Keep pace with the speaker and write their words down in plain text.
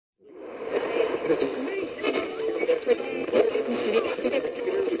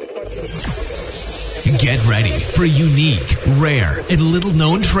Get ready for unique, rare, and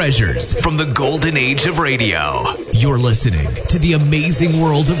little-known treasures from the golden age of radio. You're listening to The Amazing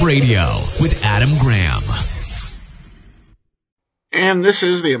World of Radio with Adam Graham. And this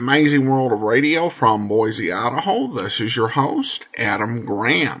is The Amazing World of Radio from Boise, Idaho. This is your host, Adam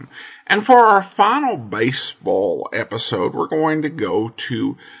Graham. And for our final baseball episode, we're going to go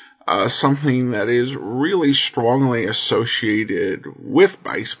to something that is really strongly associated with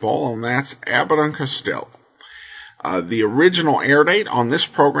baseball, and that's Abbott and Costello. The original air date on this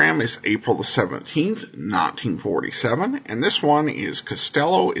program is April the 17th, 1947, and this one is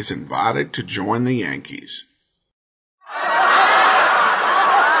Costello is invited to join the Yankees.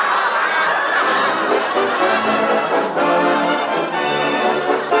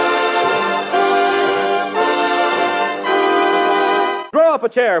 Draw up a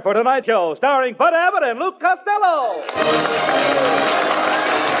chair for tonight's show, starring Bud Abbott and Luke Costello.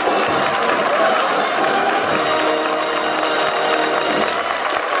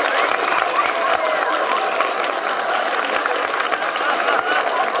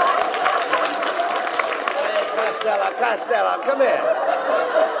 Hey, Costello, come here.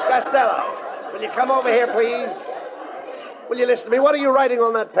 Costello, will you come over here, please? Will you listen to me? What are you writing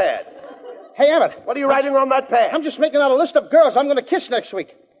on that pad? Hey, Abbott. What are you writing on that pad? I'm just making out a list of girls I'm going to kiss next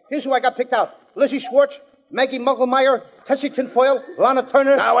week. Here's who I got picked out. Lizzie Schwartz, Maggie Mugglemeyer, Tessie Tinfoil, Lana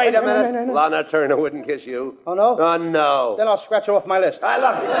Turner. Now, wait a minute. No. Lana Turner wouldn't kiss you. Oh, no? Oh, no. Then I'll scratch her off my list. I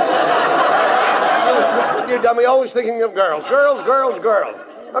love you. You dummy, always thinking of girls. Girls.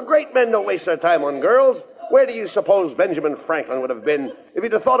 Now, great men don't waste their time on girls. Where do you suppose Benjamin Franklin would have been if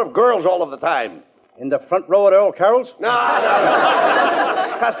he'd have thought of girls all of the time? In the front row at Earl Carroll's? No.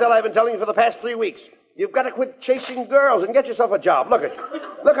 Costello, I've been telling you for the past 3 weeks. You've got to quit chasing girls and get yourself a job.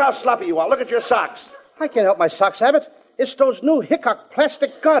 Look how sloppy you are. Look at your socks. I can't help my socks, Abbott. It's those new Hickok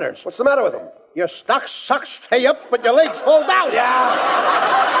plastic garters. What's the matter with them? Your socks stay up, but your legs fall down. Yeah.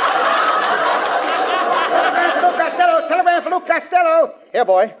 Telegram for Luke Costello. Here,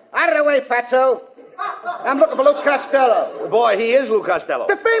 boy. Out of the way, fatso. I'm looking for Luke Costello. Boy, he is Luke Costello.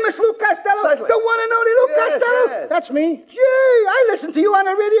 The famous Luke Costello? Certainly. The one and only Luke Costello? Yes. That's me. Gee, I listen to you on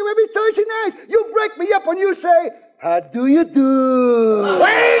the radio every Thursday night. You break me up when you say, how do you do?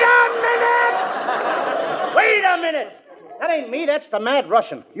 Wait a minute! That ain't me, that's the Mad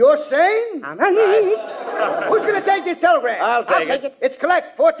Russian. You're saying? I'm right. Who's going to take this telegram? I'll take it. It's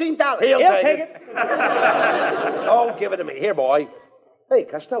collect, $14. He'll take it. Oh, give it to me. Here, boy. Hey,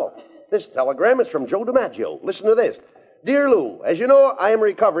 Costello. This telegram is from Joe DiMaggio. Listen to this. Dear Lou, as you know, I am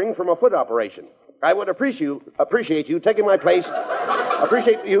recovering from a foot operation. I would appreciate you taking my place on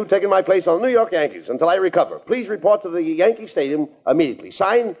the New York Yankees until I recover. Please report to the Yankee Stadium immediately.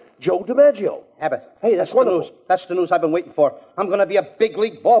 Signed, Joe DiMaggio. Abbott. Hey, that's wonderful. That's the news I've been waiting for. I'm going to be a big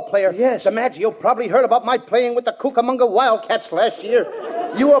league ball player. Yes. DiMaggio probably heard about my playing with the Cucamonga Wildcats last year.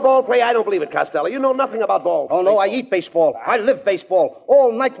 You a ball player? I don't believe it, Costello. You know nothing about ball. Oh, no, I eat baseball. I live baseball.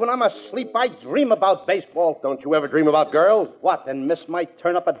 All night when I'm asleep, I dream about baseball. Don't you ever dream about girls? What, and miss my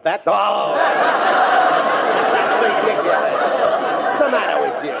turn up at bat? Oh! That's ridiculous. What's the matter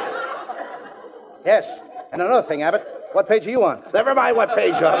with you? Yes. And another thing, Abbott. What page are you on? Never mind what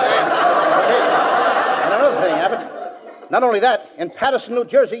page you're on. And another thing, Abbott. Not only that, in Paterson, New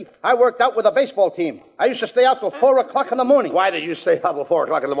Jersey, I worked out with a baseball team. I used to stay out till 4 o'clock in the morning. Why did you stay out till 4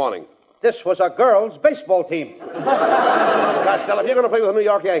 o'clock in the morning? This was a girls' baseball team. Costello, if you're going to play with the New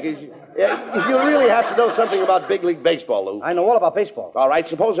York Yankees, you really have to know something about big league baseball, Lou. I know all about baseball. All right,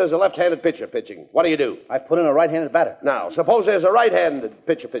 suppose there's a left-handed pitcher pitching. What do? I put in a right-handed batter. Now, suppose there's a right-handed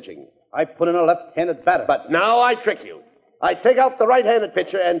pitcher pitching. I put in a left-handed batter. But now I trick you. I take out the right-handed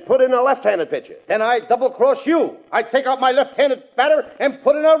pitcher and put in a left-handed pitcher. Then I double-cross you. I take out my left-handed batter and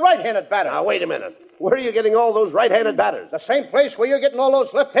put in a right-handed batter. Now, wait a minute. Where are you getting all those right-handed batters? The same place where you're getting all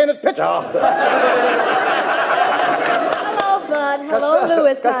those left-handed pitchers. Oh. Hello, Bud. Hello,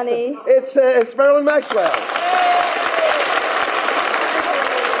 Louis, honey. It's Marilyn Maxwell.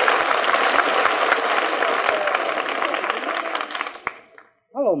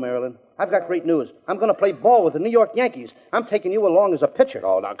 Hello, Marilyn. I've got great news. I'm going to play ball with the New York Yankees. I'm taking you along as a pitcher.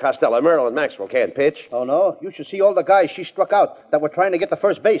 Oh, now, Costello, Marilyn Maxwell can't pitch. Oh, no? You should see all the guys she struck out that were trying to get to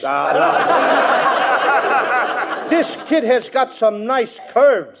first base. This kid has got some nice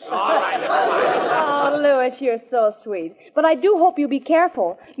curves. All right. Oh, Louis, you're so sweet. But I do hope you be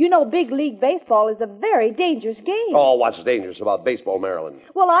careful. You know, big league baseball is a very dangerous game. Oh, what's dangerous about baseball, Marilyn?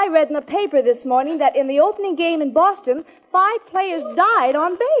 Well, I read in the paper this morning that in the opening game in Boston, 5 players died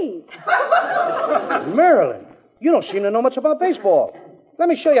on base. Marilyn, you don't seem to know much about baseball. Let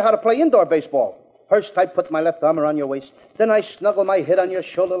me show you how to play indoor baseball. First, I put my left arm around your waist. Then I snuggle my head on your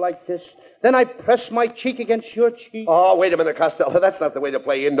shoulder like this. Then I press my cheek against your cheek. Oh, wait a minute, Costello. That's not the way to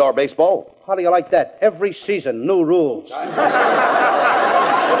play indoor baseball. How do you like that? Every season, new rules. Well,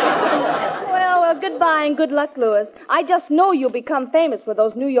 goodbye and good luck, Louis. I just know you'll become famous with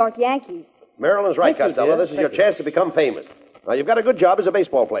those New York Yankees. Marilyn's right, Thank you, Costello. dear. This is your Thank you. chance to become famous. Now, you've got a good job as a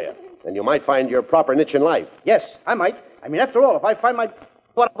baseball player, and you might find your proper niche in life. Yes, I might. I mean, after all, if I find my...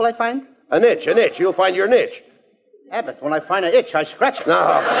 What will I find? A niche. You'll find your niche. Abbott, when I find an itch, I scratch it. No.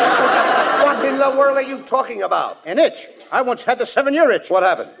 What in the world are you talking about? An itch. I once had the 7-year itch. What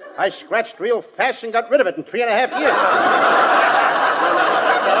happened? I scratched real fast and got rid of it in 3.5 years. No,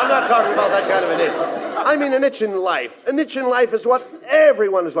 I'm not talking about that kind of an itch. I mean an itch in life. A niche in life is what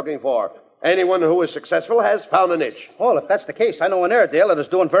everyone is looking for. Anyone who is successful has found a niche. Well, if that's the case, I know an Airedale that is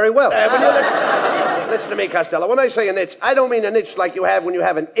doing very well. Will you listen to me, Costello. When I say a niche, I don't mean a niche like you have when you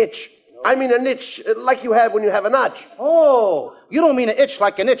have an itch. I mean a niche like you have when you have a notch. Oh, you don't mean an itch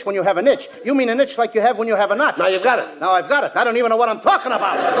like an itch when you have an itch. You mean an itch like you have when you have a notch. Now you've got it. Now I've got it. I don't even know what I'm talking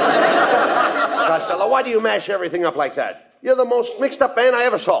about. Costello, why do you mash everything up like that? You're the most mixed-up man I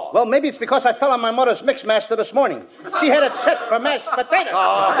ever saw. Well, maybe it's because I fell on my mother's mix master this morning. She had it set for mashed potatoes.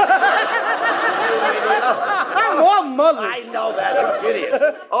 I'm all muddled. I know that, you idiot.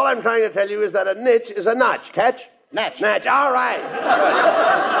 All I'm trying to tell you is that a niche is a notch. Catch? Natch. Natch. All right.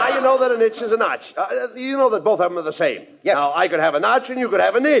 Now you know that a niche is a notch. You know that both of them are the same. Yes. Now, I could have a notch and you could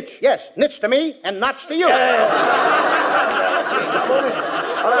have a niche. Yes, nitch to me and notch to you.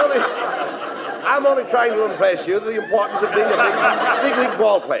 I'm only trying to impress you the importance of being a big league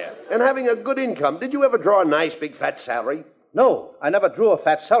ball player and having a good income. Did you ever draw a nice big fat salary? No, I never drew a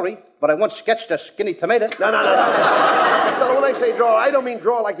fat celery, but I once sketched a skinny tomato. No. Costello, when I say draw, I don't mean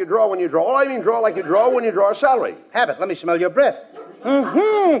draw like you draw when you draw. I mean draw like you draw when you draw a salary. Habit, let me smell your breath.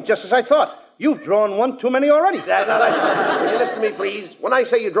 Just as I thought. You've drawn one too many already. Now, listen. Will you listen to me, please? When I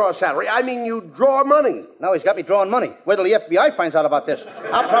say you draw a salary, I mean you draw money. Now he's got me drawing money. Wait till the FBI finds out about this.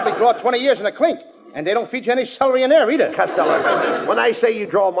 I'll probably draw 20 years in the clink. And they don't feed you any celery in there either. Costello, when I say you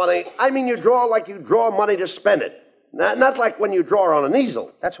draw money, I mean you draw like you draw money to spend it. Not like when you draw on an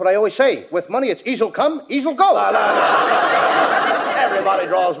easel. That's what I always say. With money, it's easel come, easel go. No. Everybody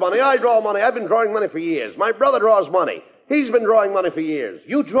draws money. I draw money. I've been drawing money for years. My brother draws money. He's been drawing money for years.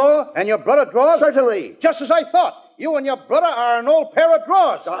 You draw and your brother draws? Certainly. Just as I thought. You and your brother are an old pair of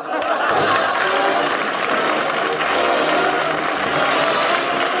drawers.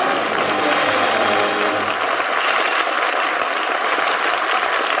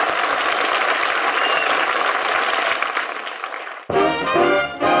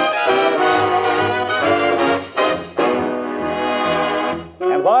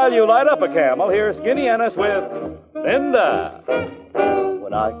 While you light up a camel, here's Skinny Ennis with Linda.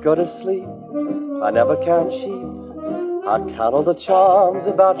 When I go to sleep, I never count sheep. I count all the charms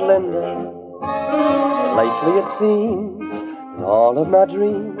about Linda. Lately it seems, in all of my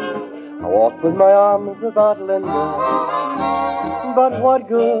dreams, I walk with my arms about Linda. But what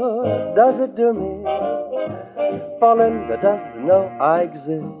good does it do me? For Linda doesn't know I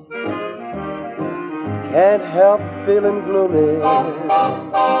exist. Can't help feeling gloomy.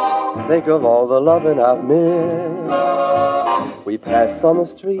 Think of all the loving I've missed. We pass on the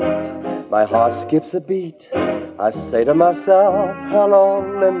street, my heart skips a beat. I say to myself, hello,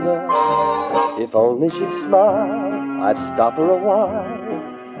 Linda. If only she'd smile, I'd stop her a while,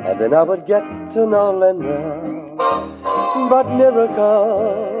 and then I would get to know Linda. But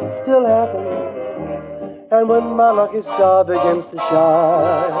miracles still happen, and when my lucky star begins to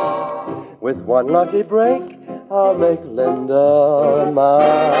shine, with one lucky break, I'll make Linda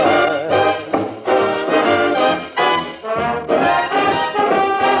mine.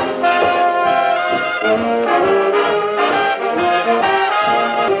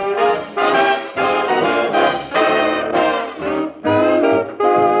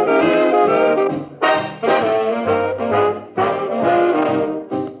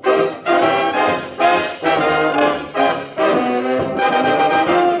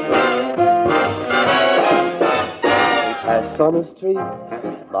 On the street,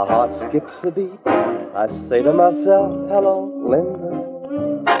 my heart skips a beat. I say to myself, hello,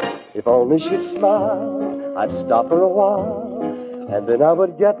 Linda. If only she'd smile, I'd stop her a while, and then I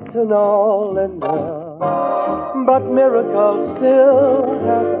would get to know Linda. But miracles still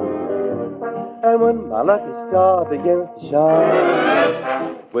happen, and when my lucky star begins to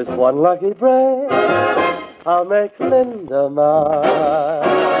shine, with one lucky break, I'll make Linda mine.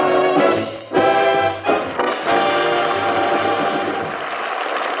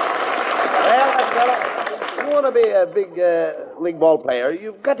 Be a big league ball player,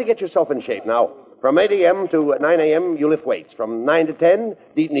 you've got to get yourself in shape now. From 8 a.m. to 9 a.m., you lift weights. From 9 to 10,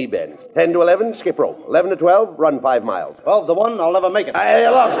 deep knee bends. 10 to 11, skip rope. 11 to 12, run 5 miles. 12 to 1, I'll never make it. Hey,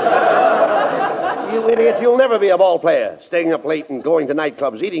 look. You idiot, you'll never be a ball player. Staying up late and going to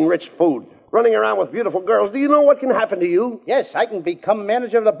nightclubs, eating rich food, running around with beautiful girls. Do you know what can happen to you? Yes, I can become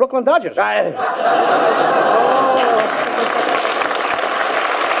manager of the Brooklyn Dodgers.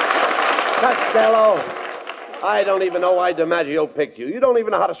 Costello, I don't even know why DiMaggio picked you. You don't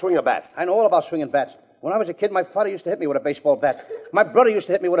even know how to swing a bat. I know all about swinging bats. When I was a kid, my father used to hit me with a baseball bat. My brother used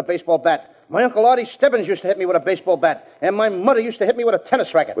to hit me with a baseball bat. My Uncle Artie Stebbins used to hit me with a baseball bat. And my mother used to hit me with a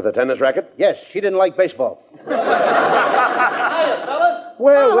tennis racket. With a tennis racket? Yes, she didn't like baseball. Hiya, fellas.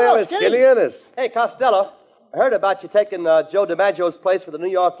 Well, it's Skinny Ennis. Hey, Costello. I heard about you taking Joe DiMaggio's place for the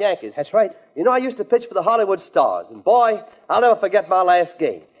New York Yankees. That's right. You know, I used to pitch for the Hollywood Stars, and boy, I'll never forget my last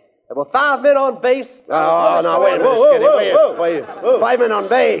game. There were 5 men on base. Oh, no, wait a minute, Skinny. Wait. 5 men on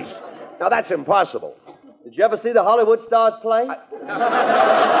base. Now, that's impossible. Did you ever see the Hollywood Stars play?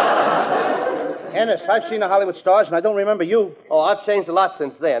 Ennis, I've seen the Hollywood Stars, and I don't remember you. Oh, I've changed a lot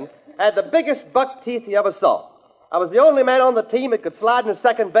since then. I had the biggest buck teeth you ever saw. I was the only man on the team that could slide into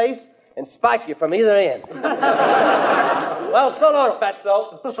second base and spike you from either end. Well, so long,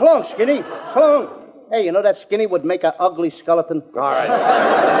 Fatso. So long, Skinny. So long. Hey, you know that Skinny would make an ugly skeleton? All right.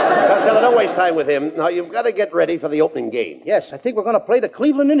 Costello, don't waste time with him. Now, you've got to get ready for the opening game. Yes, I think we're going to play the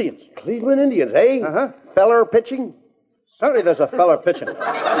Cleveland Indians. Cleveland Indians, eh? Uh-huh. Feller pitching? Certainly there's a feller pitching.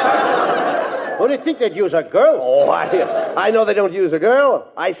 Who do you think they'd use, a girl? Oh, I know they don't use a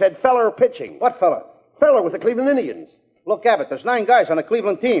girl. I said feller pitching. What feller? Feller with the Cleveland Indians. Look, Abbott, there's 9 guys on the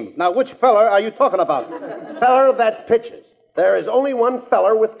Cleveland team. Now, which feller are you talking about? Feller that pitches. There is only one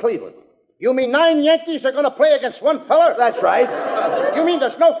feller with Cleveland. You mean 9 Yankees are going to play against one feller? That's right. You mean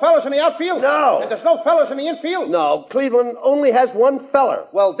there's no fellas in the outfield? No. And there's no fellas in the infield? No, Cleveland only has one feller.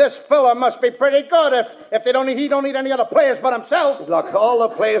 Well, this fella must be pretty good if he don't need any other players but himself. Look, all the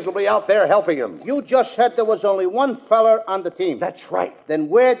players will be out there helping him. You just said there was only one feller on the team. That's right. Then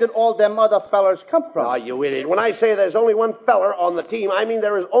where did all them other fellers come from? Oh, you idiot. When I say there's only one feller on the team, I mean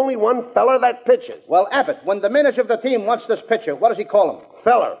there is only one feller that pitches. Well, Abbott, when the manager of the team wants this pitcher, what does he call him?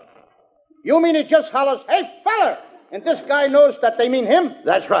 Feller. You mean he just hollers, "Hey, feller!" And this guy knows that they mean him?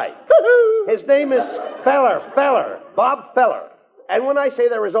 That's right. His name is Feller, Bob Feller. And when I say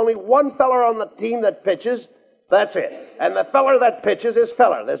there is only one feller on the team that pitches, that's it. And the feller that pitches is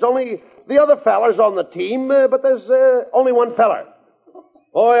Feller. There's only the other fellers on the team, but there's only one feller.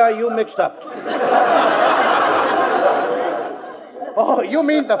 Boy, are you mixed up. Oh, you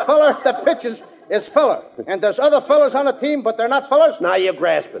mean the feller that pitches is feller. And there's other fellers on the team, but they're not fellers? Now you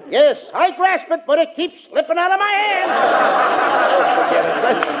grasp it. Yes, I grasp it, but it keeps slipping out of my hand. Forget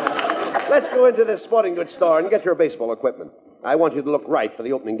it. Let's go into this sporting goods store and get your baseball equipment. I want you to look right for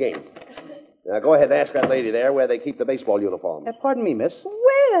the opening game. Now, go ahead and ask that lady there where they keep the baseball uniforms. Pardon me, miss.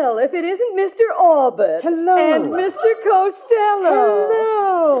 Well, if it isn't Mr. Aubert. Hello. And Mr. Costello.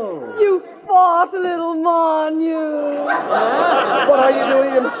 Hello. You fought, little mon, you. What are you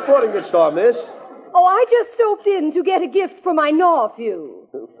doing in the sporting goods store, miss? Oh, I just stopped in to get a gift for my nephew.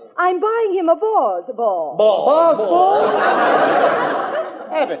 I'm buying him a Boz ball. Boz ball?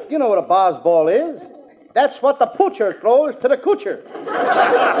 Abbott, you know what a Boz ball is. That's what the poocher throws to the coocher.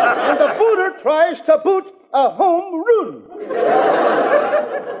 And the booter tries to boot a home run.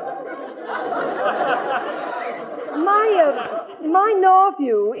 My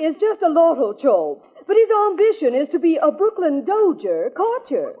nephew is just a lotto chope, but his ambition is to be a Brooklyn Dodger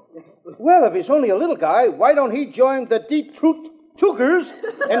catcher. Well, if he's only a little guy, why don't he join the Deep Truth Tougers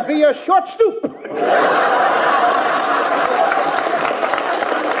and be a short stoop? Well,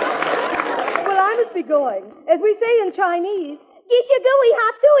 I must be going. As we say in Chinese, "Gish gooey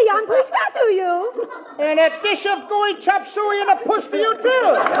hop dooey on push got to you." And a dish of gooey chop suey and a puss to you,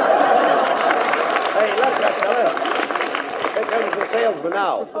 too. Hey, look, that fella. Here comes the salesman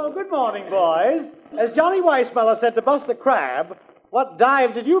now. Oh, good morning, boys. As Johnny Weissmuller said to Buster Crabbe, what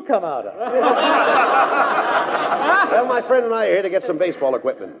dive did you come out of? Well, my friend and I are here to get some baseball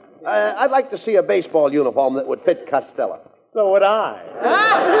equipment. I'd like to see a baseball uniform that would fit Costello. So would I.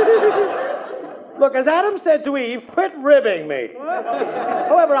 Look, as Adam said to Eve, quit ribbing me.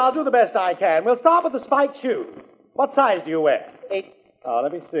 However, I'll do the best I can. We'll start with the spiked shoes. What size do you wear? 8. Oh,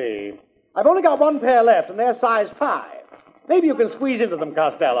 let me see. I've only got one pair left, and they're size 5. Maybe you can squeeze into them,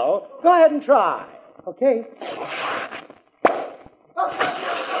 Costello. Go ahead and try. Okay.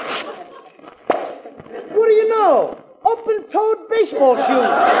 What do you know? Open-toed baseball shoes.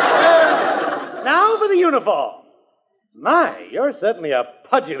 Now for the uniform. My, you're certainly a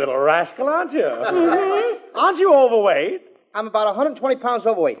pudgy little rascal, aren't you? Mm-hmm. Aren't you overweight? I'm about 120 pounds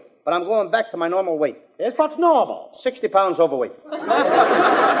overweight, but I'm going back to my normal weight. Yes, what's normal? 60 pounds overweight.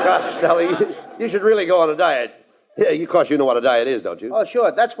 Costello, you should really go on a diet. Yeah, of course you know what a diet is, don't you? Oh,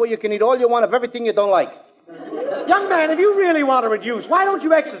 sure. That's where you can eat all you want of everything you don't like. Young man, if you really want to reduce, why don't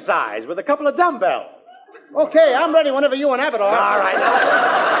you exercise with a couple of dumbbells? Okay, I'm ready whenever you and Abbott are. All right.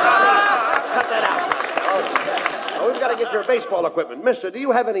 Cut that out. Oh, we've got to get your baseball equipment. Mister, do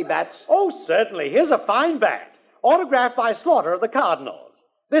you have any bats? Oh, certainly. Here's a fine bat, autographed by Slaughter of the Cardinals.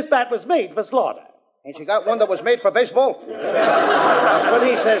 This bat was made for Slaughter. Ain't you got one that was made for baseball? When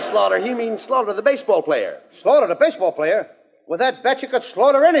he says Slaughter, he means Slaughter, the baseball player. Slaughter, the baseball player? With that bat, you could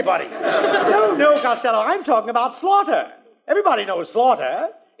slaughter anybody. No, Costello, I'm talking about Slaughter. Everybody knows Slaughter.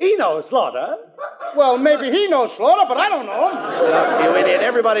 He knows Slaughter. Well, maybe he knows Slaughter, but I don't know him. Look, you idiot.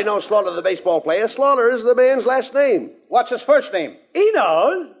 Everybody knows Slaughter, the baseball player. Slaughter is the man's last name. What's his first name? He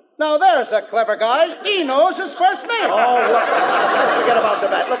knows. Now, there's a clever guy. He knows his first name. Oh, look. Let's forget about the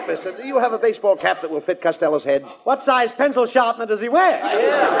bat. Look, mister, do you have a baseball cap that will fit Costello's head? What size pencil sharpener does he wear?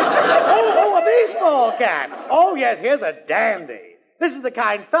 Yeah. Oh, a baseball cap. Oh, yes, here's a dandy. This is the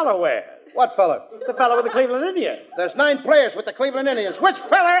kind fella wears. What fella? The fella with the Cleveland Indians. There's 9 players with the Cleveland Indians. Which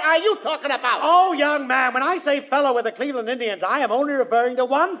fella are you talking about? Oh, young man, when I say fella with the Cleveland Indians, I am only referring to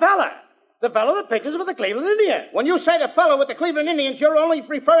one fella. The fellow that pitches for the Cleveland Indians. When you say the fellow with the Cleveland Indians, you're only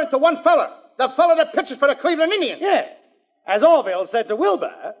referring to one fella. The fellow that pitches for the Cleveland Indians. Yes. As Orville said to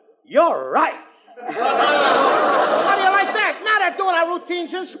Wilbur, you're right. How do you like that? Now they're doing our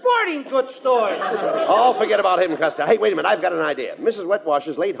routines in sporting goods stores. Oh, forget about him, Costello. Hey, wait a minute. I've got an idea. Mrs.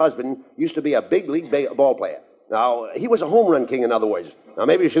 Wetwash's late husband used to be a big league ball player. Now, he was a home run king, in other words. Now,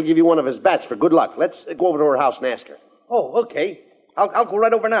 maybe she'll give you one of his bats for good luck. Let's go over to her house and ask her. Oh, okay. I'll go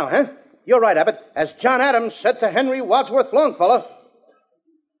right over now, huh? You're right, Abbott. As John Adams said to Henry Wadsworth Longfellow.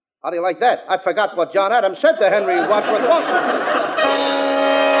 How do you like that? I forgot what John Adams said to Henry Wadsworth Longfellow.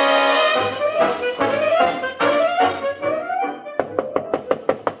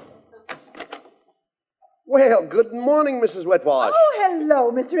 Well, good morning, Mrs. Wetwash. Oh,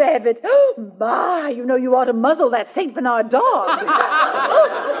 hello, Mr. Abbott. Oh, my, you know you ought to muzzle that St. Bernard dog.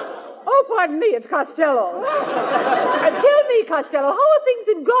 Oh, pardon me, it's Costello. Tell me, Costello, how are things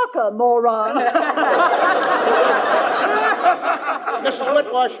in Gawker, moron? Mrs.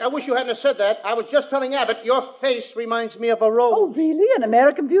 Wetwash, I wish you hadn't said that. I was just telling Abbott your face reminds me of a rose. Oh, really? An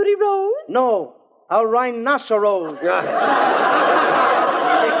American Beauty rose? No, a rhinoceros. Shut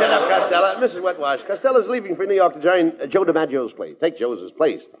up, Costello. Mrs. Wetwash, Costello's leaving for New York to join Joe DiMaggio's place. Take Joe's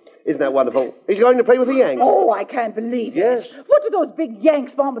place. Isn't that wonderful? He's going to play with the Yanks. Oh, I can't believe Yes. it. What do those big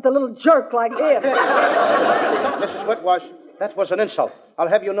Yanks want with a little jerk like him? Mrs. Wetwash, that was an insult. I'll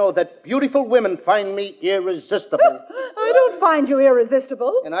have you know that beautiful women find me irresistible. I don't find you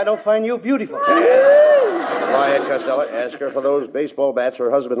irresistible. And I don't find you beautiful. Quiet, Costello. Ask her for those baseball bats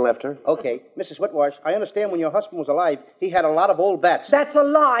her husband left her. Okay, Mrs. Wetwash, I understand when your husband was alive, he had a lot of old bats. That's a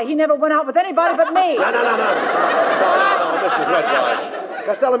lie. He never went out with anybody but me. No, Mrs. Wetwash.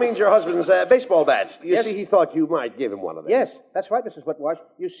 Costello means your husband's baseball bats. You see, he thought you might give him one of them. Yes, that's right, Mrs. Wetwash.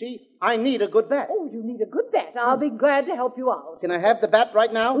 You see, I need a good bat. Oh, you need a good bat. I'll be glad to help you out. Can I have the bat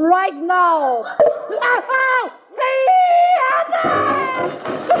right now? Right now.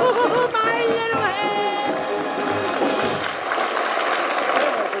 My little head!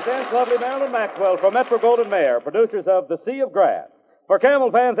 Presents lovely Marilyn Maxwell from Metro-Goldwyn-Mayer, producers of The Sea of Grass. For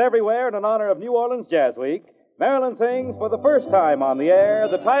Camel fans everywhere and in honor of New Orleans Jazz Week, Marilyn sings for the first time on the air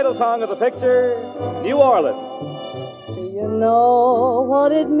the title song of the picture, New Orleans. Do you know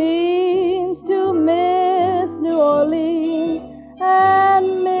what it means to miss New Orleans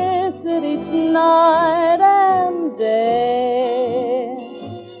and miss it each night and day?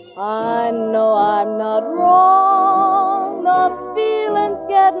 I know I'm not wrong, the feeling's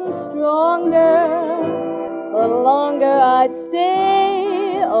getting stronger the longer I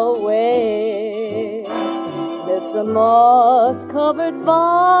stay away. Miss the moss-covered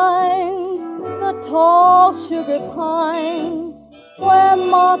vines, the tall sugar pines, where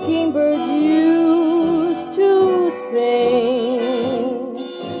mockingbirds used to sing.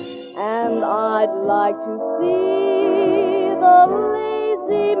 And I'd like to see the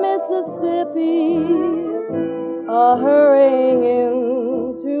lazy Mississippi hurrying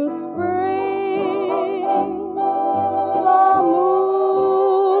into spring. The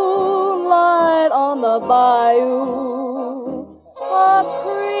moonlight on the bayou, a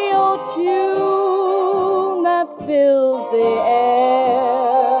Creole tune that fills the air.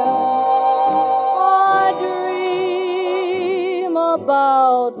 I dream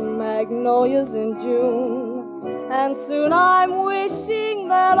about magnolias in June, and soon I'm wishing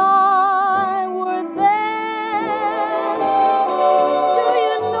that I were there.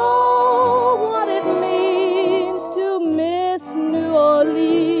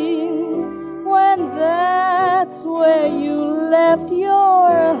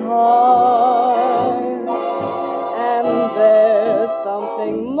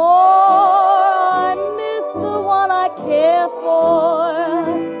 something more. I miss the one I care for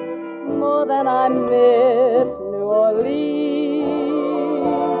more than I miss New Orleans.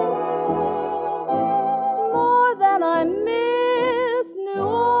 More than I miss New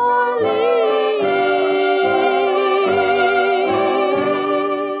Orleans.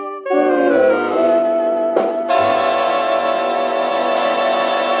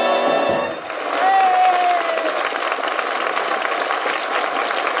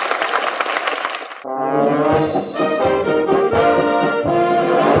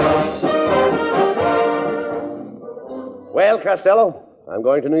 Well, Costello, I'm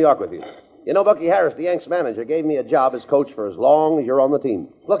going to New York with you. You know, Bucky Harris, the Yanks manager, gave me a job as coach for as long as you're on the team.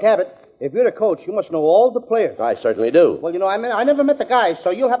 Look, Abbott, if you're the coach, you must know all the players. I certainly do. Well, you know, I never met the guys, so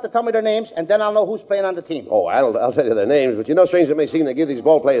you'll have to tell me their names, and then I'll know who's playing on the team. Oh, I'll tell you their names, but you know, strange it may seem, they give these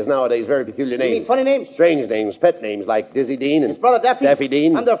ball players nowadays very peculiar names. You mean funny names? Strange names, pet names, like Dizzy Dean and... His brother Daffy? Daffy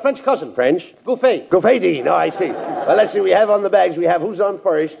Dean. And their French cousin. French? Gouffet. Gouffet Dean, oh, I see. Well, let's see, we have on the bags, we have who's on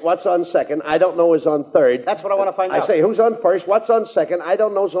first, what's on second, I don't know who's on third. That's what I want to find out. I say, who's on first, what's on second, I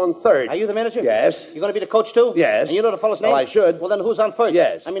don't know who's on third. Are you the manager? Yes. You're going to be the coach, too? Yes. And you know the fellow's name? Well, I should. Well, then who's on first?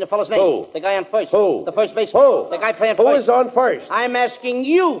 Yes. I mean the fellow's name. Who? The guy on first. Who? The first baseman. Who? The guy playing first. Who is on first? I'm asking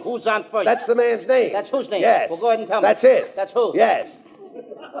you who's on first. That's the man's name. That's whose name? Yes. Well, go ahead and tell me. That's it. That's who? Yes. Look,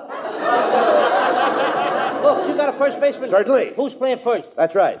 you got a first baseman. Certainly. Who's playing first?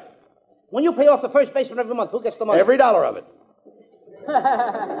 That's right. When you pay off the first baseman every month, who gets the money? Every dollar of it.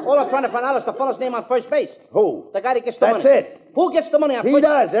 All I'm trying to find out is the fellow's name on first base. Who? The guy that gets the That's money. it. Who gets the money on He first?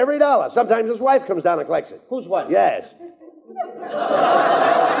 does, every dollar. Sometimes his wife comes down and collects it. Whose wife? Yes.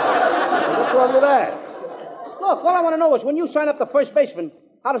 What's wrong with that? Look, all I want to know is when you sign up the first baseman,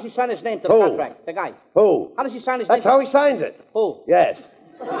 how does he sign his name to the Who? contract? The guy. Who? How does he sign his That's name? how he signs it. Who? Yes.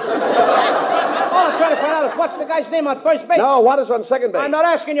 All I'm trying to find out is what's the guy's name on first base? No, what is on second base? I'm not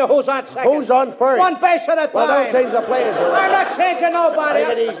asking you who's on second. Who's on first? One base at a time. Well, don't change the players around. I'm not changing nobody.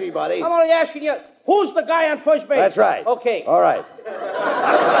 Take it easy, buddy. I'm only asking you, who's the guy on first base? That's right. Okay. All right.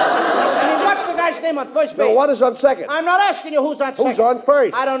 I mean, what's the guy's name on first base? No, what is on second? I'm not asking you who's on second. Who's on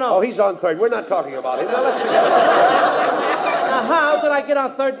first? I don't know. Oh, he's on third. We're not talking about him. Now, let's forget about Now, how did I get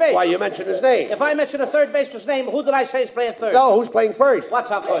on third base? it. Why, you mentioned his name. If I mention a third baseman's name, who did I say is playing third? No, who's playing first?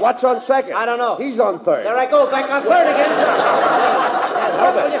 What's on first? What's on second? I don't know. He's on third. There I go, back on third again.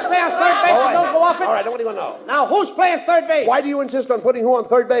 Look, will you stay on third base and don't go off it? All right, what do you want to know? Now, who's playing third base? Why do you insist on putting who on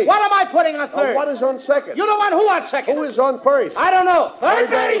third base? What am I putting on third? What is on second? You don't want who on second? Who is on first? I don't know. Third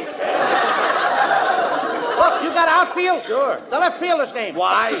base. Look, you got outfield? Sure. The left fielder's name.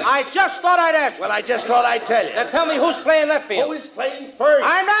 Why? I just thought I'd ask. Well, I just thought I'd tell you. Then tell me who's playing left field. Who is playing first?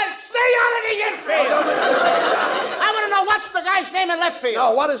 I'm not. Stay out of the infield. I want to know what's the guy's name in left field.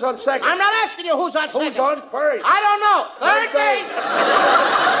 No, what is on second? I'm not asking you who's on second. Who's on first? I don't know. Third base.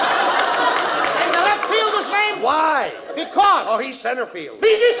 And the left fielder's name? Why? Because. Oh, he's center field.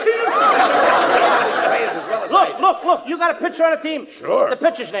 He's field. Look. Look. You got a pitcher on the team. Sure. The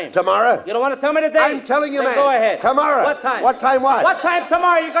pitcher's name. Tomorrow? You don't want to tell me today? I'm telling you, Then man. go ahead. Tomorrow. What time? What time what? What time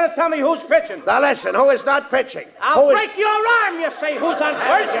tomorrow are you going to tell me who's pitching? Now listen, who is not pitching? I'll Who is- break your arm, you say. Who's on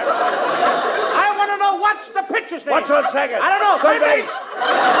first? I want to know what's the pitcher's name. What's on second? I don't know. Third base.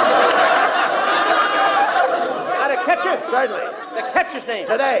 Got a catcher? Certainly. The catcher's name.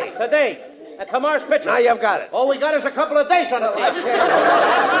 Today. And tomorrow's pitcher. Now you've got it. All we got is a couple of days on the team. You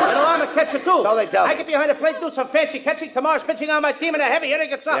know, I'm a catcher, too. So they tell me. I get behind the plate, do some fancy catching. Tomorrow's pitching on my team, and the heavy hitter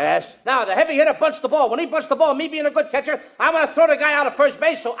gets up. Yes. Now, the heavy hitter bunts the ball. When he bunts the ball, me being a good catcher, I want to throw the guy out of first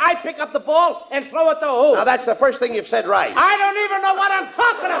base, so I pick up the ball and throw it to who? Now that's the first thing you've said right. I don't even know what I'm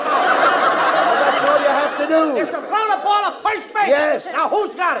talking about. That's all you have to do. Is to throw the ball at first base. Yes. Now,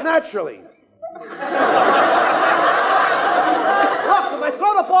 who's got it? Naturally. Look, if I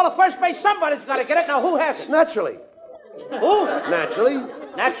throw the ball at first base, somebody's got to get it. Now, who has it? Naturally. Who? Naturally.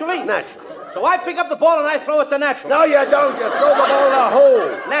 Naturally? Naturally. So I pick up the ball and I throw it to Natural. No, you don't. You throw the ball in a hole.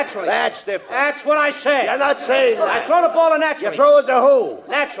 Naturally. That's different. That's what I said. You're not saying that. I throw the ball to Naturally. You throw it to who?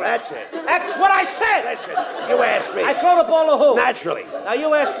 Naturally. That's it. That's what I said. Listen, you asked me. I throw the ball to who? Naturally. Now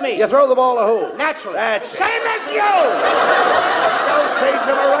you asked me. You throw the ball to who? Naturally. That's it. Same as you. Don't change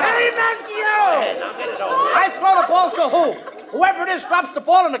them around. Same as you. Now get it over. I throw the ball to who? Whoever it is drops the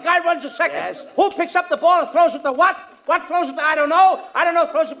ball and the guy runs a second. Yes. Who picks up the ball and throws it to what? What throws it to? I don't know.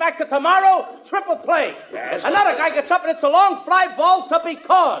 Throws it back to tomorrow. Triple play. Yes. Another guy gets up and it's a long fly ball to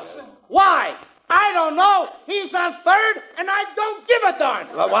because. Why? I don't know. He's on third and I don't give a darn.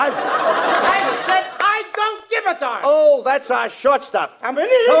 What? I said I don't give a darn. Oh, that's our shortstop. I'm in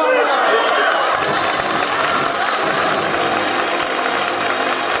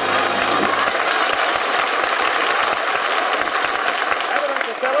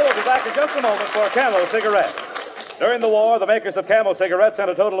Costello will be back in just a moment for Camel cigarettes. During the war, the makers of Camel cigarettes sent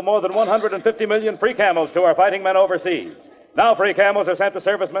a total of more than 150 million free Camels to our fighting men overseas. Now free Camels are sent to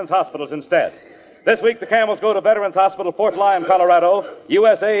servicemen's hospitals instead. This week, the Camels go to Veterans Hospital, Fort Lyon, Colorado,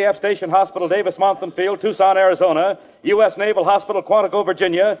 USAF Station Hospital, Davis-Monthan Field, Tucson, Arizona, U.S. Naval Hospital, Quantico,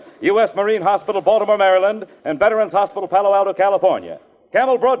 Virginia, U.S. Marine Hospital, Baltimore, Maryland, and Veterans Hospital, Palo Alto, California.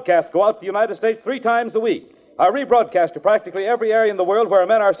 Camel broadcasts go out to the United States 3 times a week. Are rebroadcast to practically every area in the world where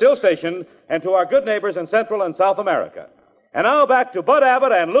men are still stationed, and to our good neighbors in Central and South America. And now back to Bud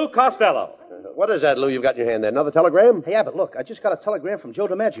Abbott and Lou Costello. What is that, Lou, you've got in your hand there? Another telegram? Hey, Abbott, look, I just got a telegram from Joe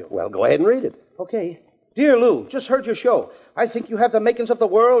DiMaggio. Well, go ahead and read it. Okay. Dear Lou, just heard your show. I think you have the makings of the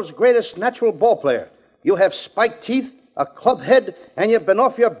world's greatest natural ball player. You have spiked teeth, a club head, and you've been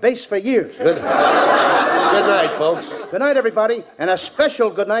off your base for years. Good night, folks. Good night, everybody, and a special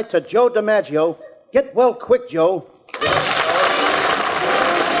good night to Joe DiMaggio. Get well quick, Joe.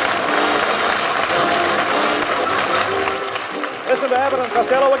 Listen to Abbott and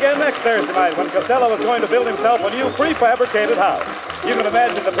Costello again next Thursday night when Costello is going to build himself a new prefabricated house. You can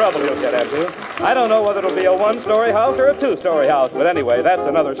imagine the trouble he'll get into. I don't know whether it'll be a 1-story house or a 2-story house, but anyway, that's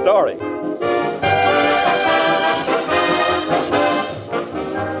another story.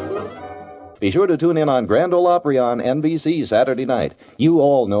 Be sure to tune in on Grand Ole Opry on NBC Saturday night. You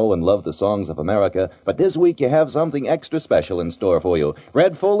all know and love the songs of America, but this week you have something extra special in store for you.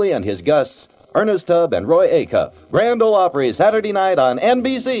 Red Foley and his guests, Ernest Tubb and Roy Acuff. Grand Ole Opry Saturday night on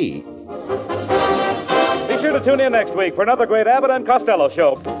NBC. Be sure to tune in next week for another great Abbott and Costello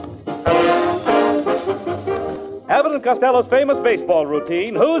show. Abbott and Costello's famous baseball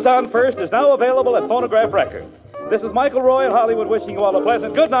routine, Who's on First, is now available at Phonograph Records. This is Michael Roy in Hollywood wishing you all a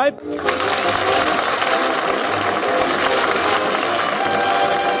pleasant good night.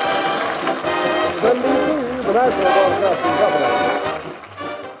 NBC, the National Broadcasting Company.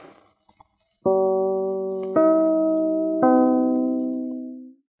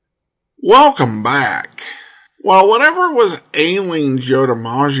 Welcome back. Well, whatever was ailing Joe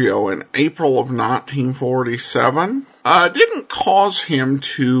DiMaggio in April of 1947 didn't cause him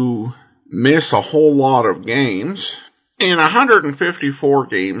to miss a whole lot of games. In a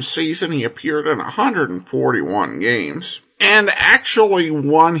 154-game season, he appeared in 141 games and actually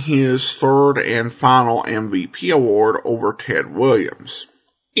won his third and final MVP award over Ted Williams,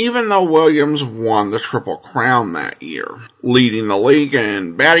 even though Williams won the Triple Crown that year, leading the league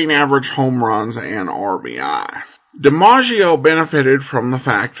in batting average, home runs, and RBI. DiMaggio benefited from the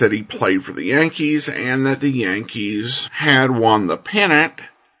fact that he played for the Yankees and that the Yankees had won the pennant,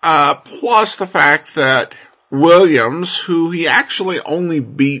 plus the fact that Williams, who he actually only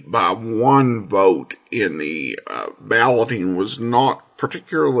beat by 1 vote in the balloting, was not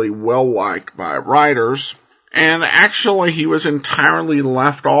particularly well liked by writers. And actually, he was entirely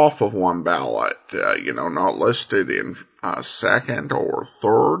left off of one ballot, not listed in second or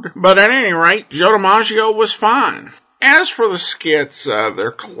third. But at any rate, Joe DiMaggio was fine. As for the skits,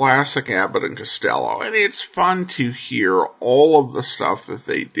 they're classic Abbott and Costello, and it's fun to hear all of the stuff that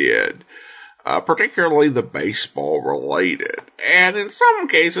they did, particularly the baseball related. And in some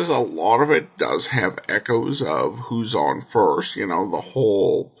cases, a lot of it does have echoes of Who's on First, the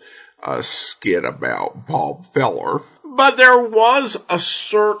whole skit about Bob Feller. But there was a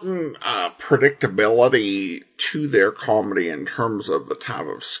certain predictability to their comedy in terms of the type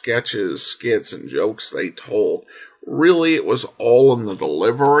of sketches, skits, and jokes they told. Really, it was all in the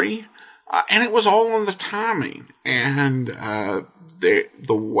delivery, and it was all in the timing. And the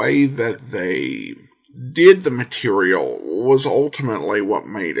way that they did the material was ultimately what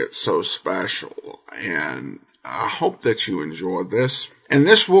made it so special. And I hope that you enjoyed this. And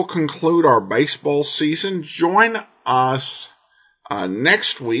this will conclude our baseball season. Join us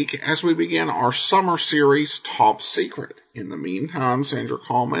next week as we begin our summer series, Top Secret. In the meantime, send your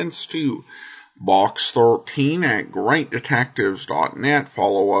comments to Box13 at GreatDetectives.net.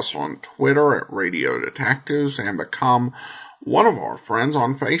 Follow us on Twitter at Radio Detectives and become one of our friends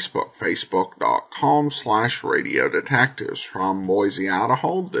on Facebook, Facebook.com/Radio Detectives. From Boise,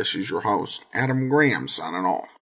 Idaho, this is your host, Adam Graham, signing off.